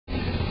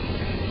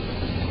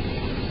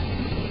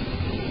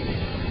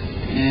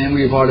And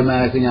we've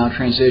automatically now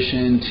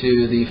transitioned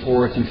to the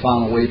fourth and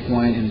final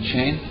waypoint in the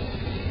chain.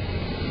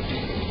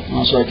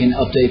 Also, I can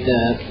update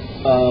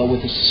that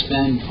with the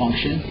suspend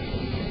function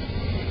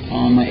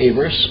on my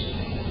Abris.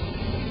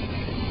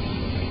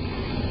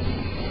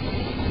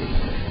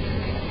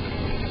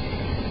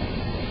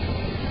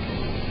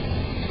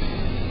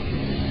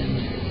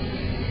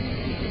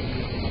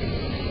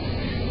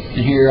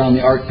 And here on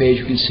the ARC page,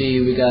 you can see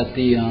we got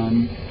the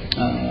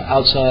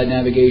outside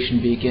navigation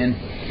beacon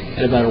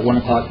at about a 1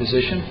 o'clock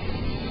position.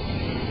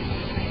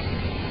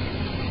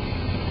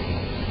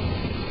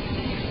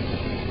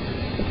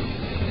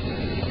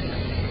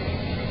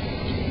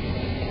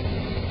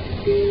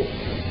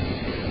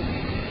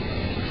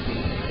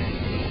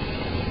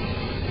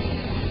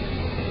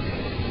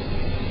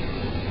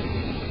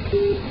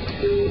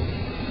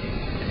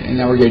 And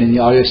now we're getting the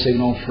audio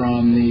signal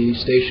from the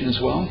station as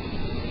well.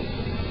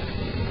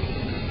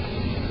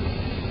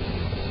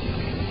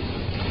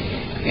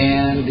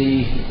 And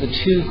the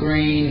two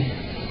green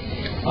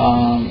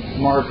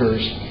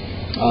markers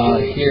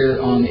here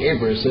on the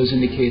Abris, those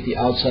indicate the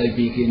outside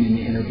beacon and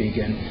the inner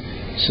beacon.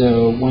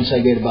 So once I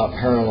get about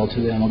parallel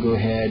to them, I'll go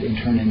ahead and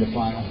turn into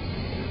final.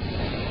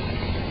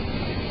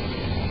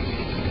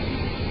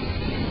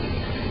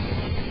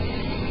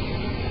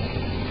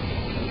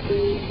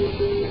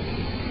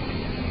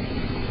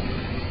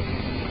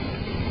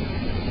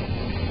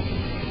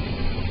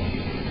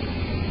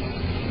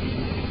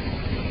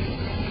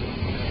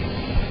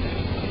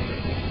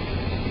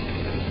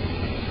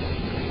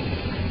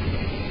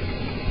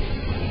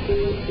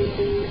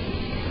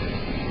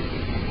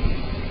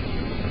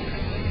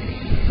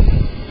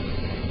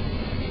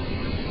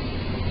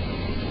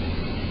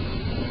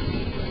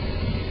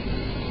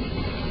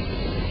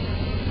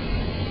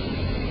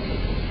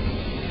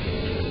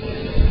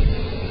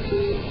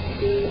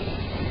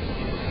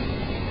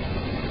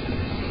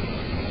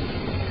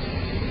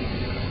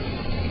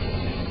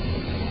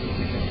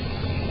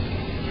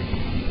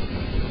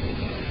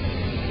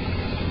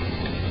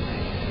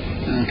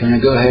 I'm going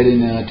to go ahead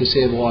and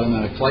disable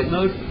automatic flight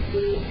mode.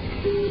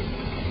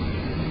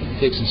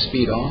 Take some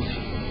speed off.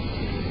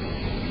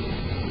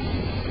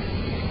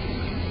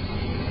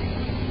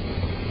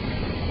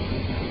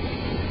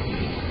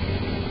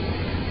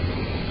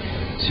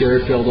 See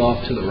airfield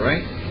off to the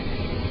right.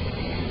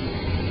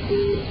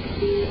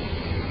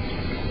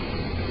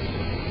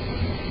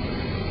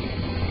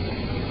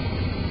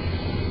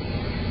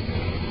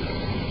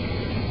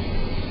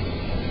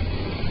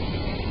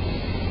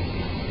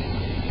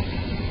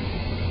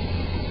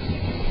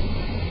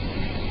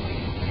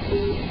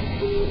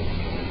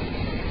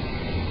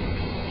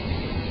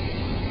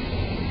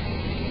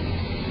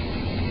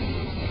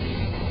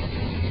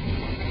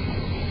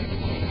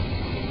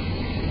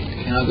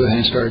 And I'll go ahead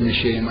and start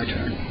initiating my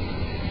turn.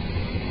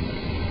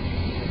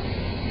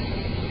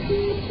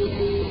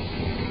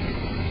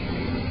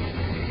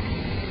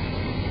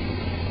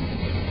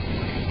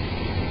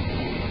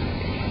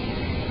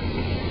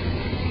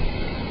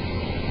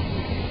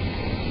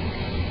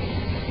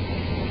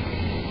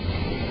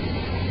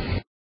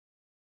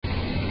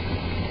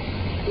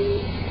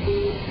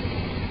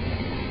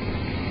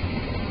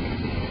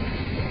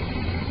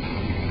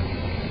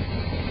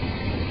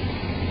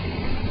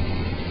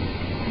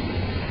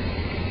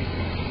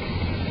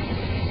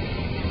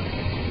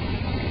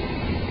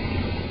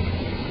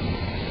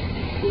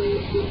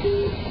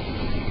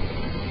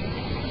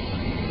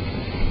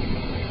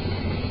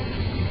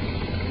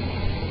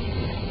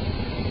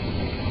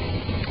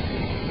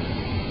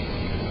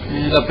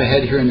 And up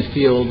ahead here in the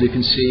field, you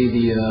can see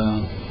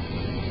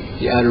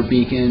the outer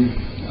beacon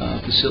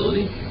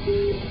facility.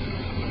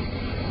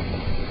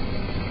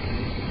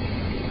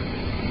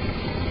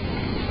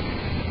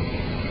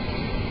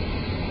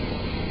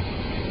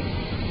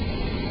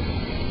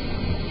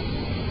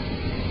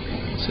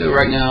 So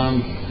right now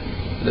I'm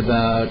at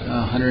about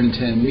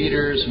 110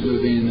 meters,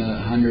 moving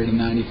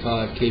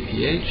 195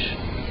 kph.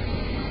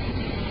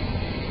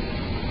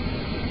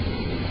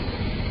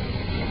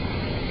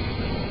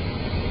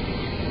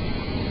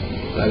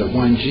 About at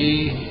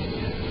 1G.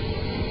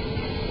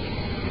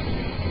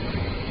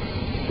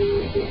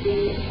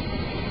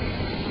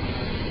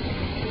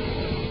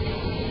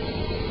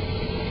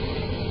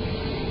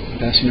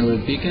 Passing over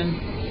the beacon.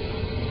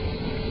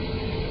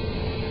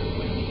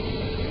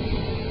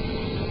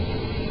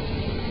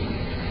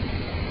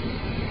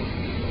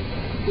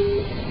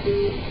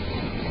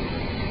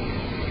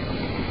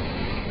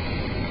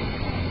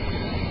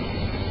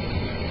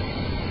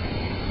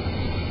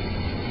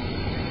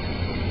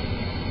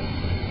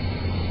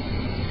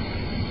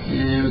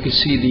 And we can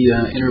see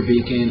the inner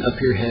beacon up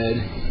your head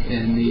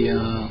and the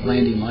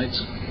landing lights.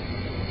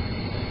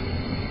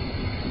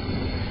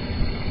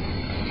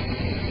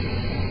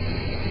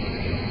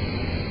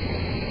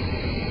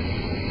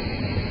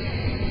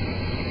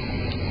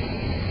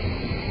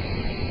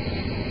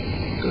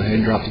 Go ahead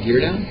and drop the gear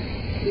down.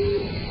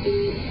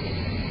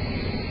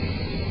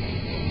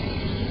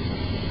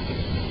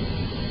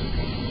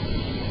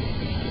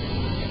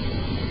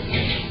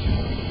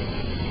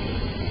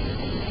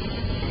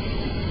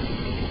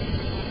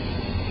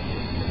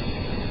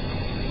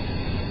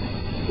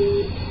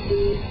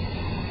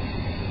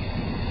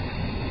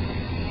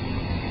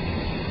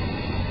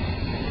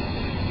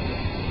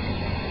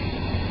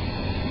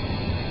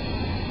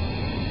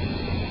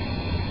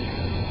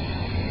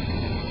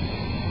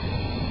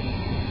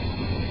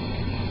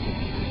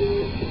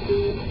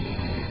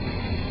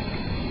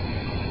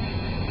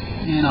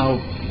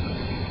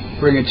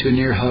 bring it to a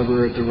near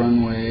hover at the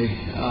runway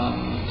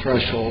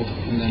threshold,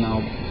 and then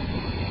I'll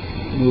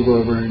move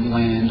over and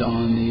land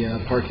on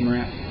the parking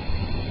ramp.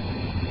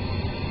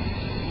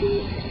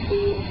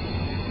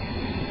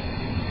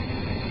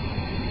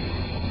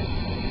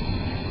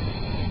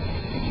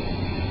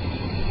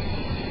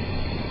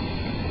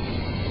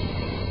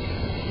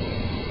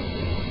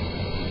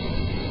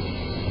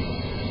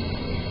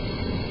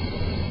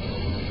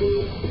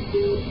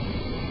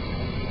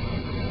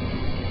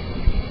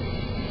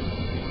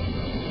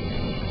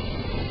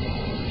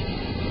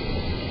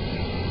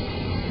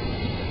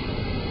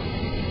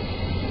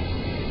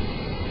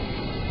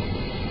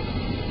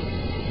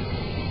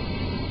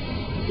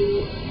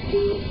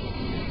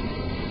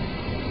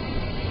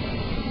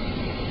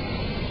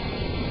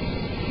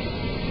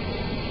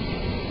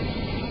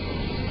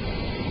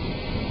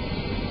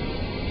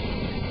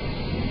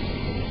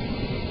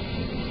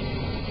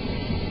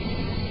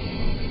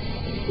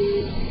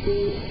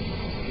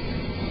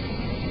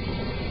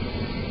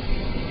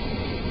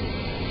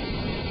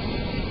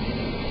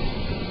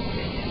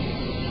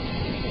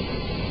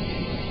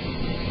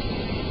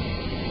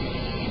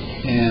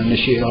 And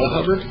initiate auto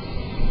hover.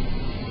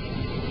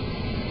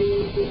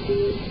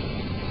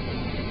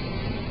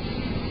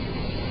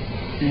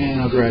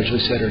 And I'll gradually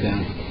set her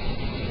down.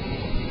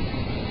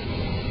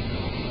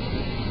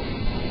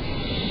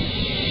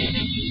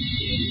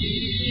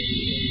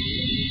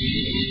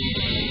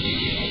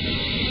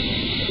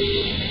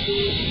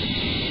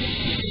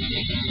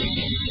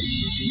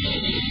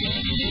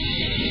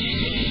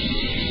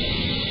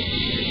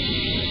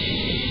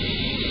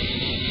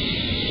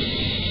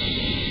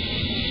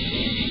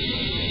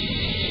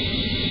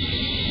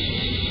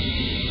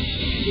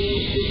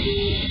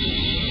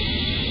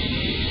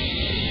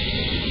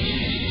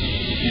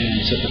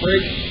 And set the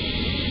brake.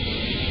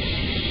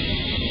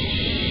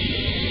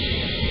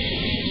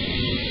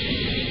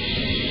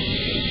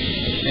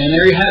 And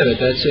there you have it.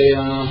 That's a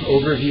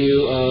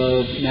overview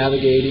of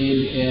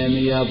navigating in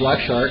the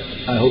Black Shark.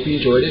 I hope you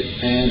enjoyed it,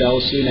 and I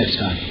will see you next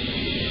time.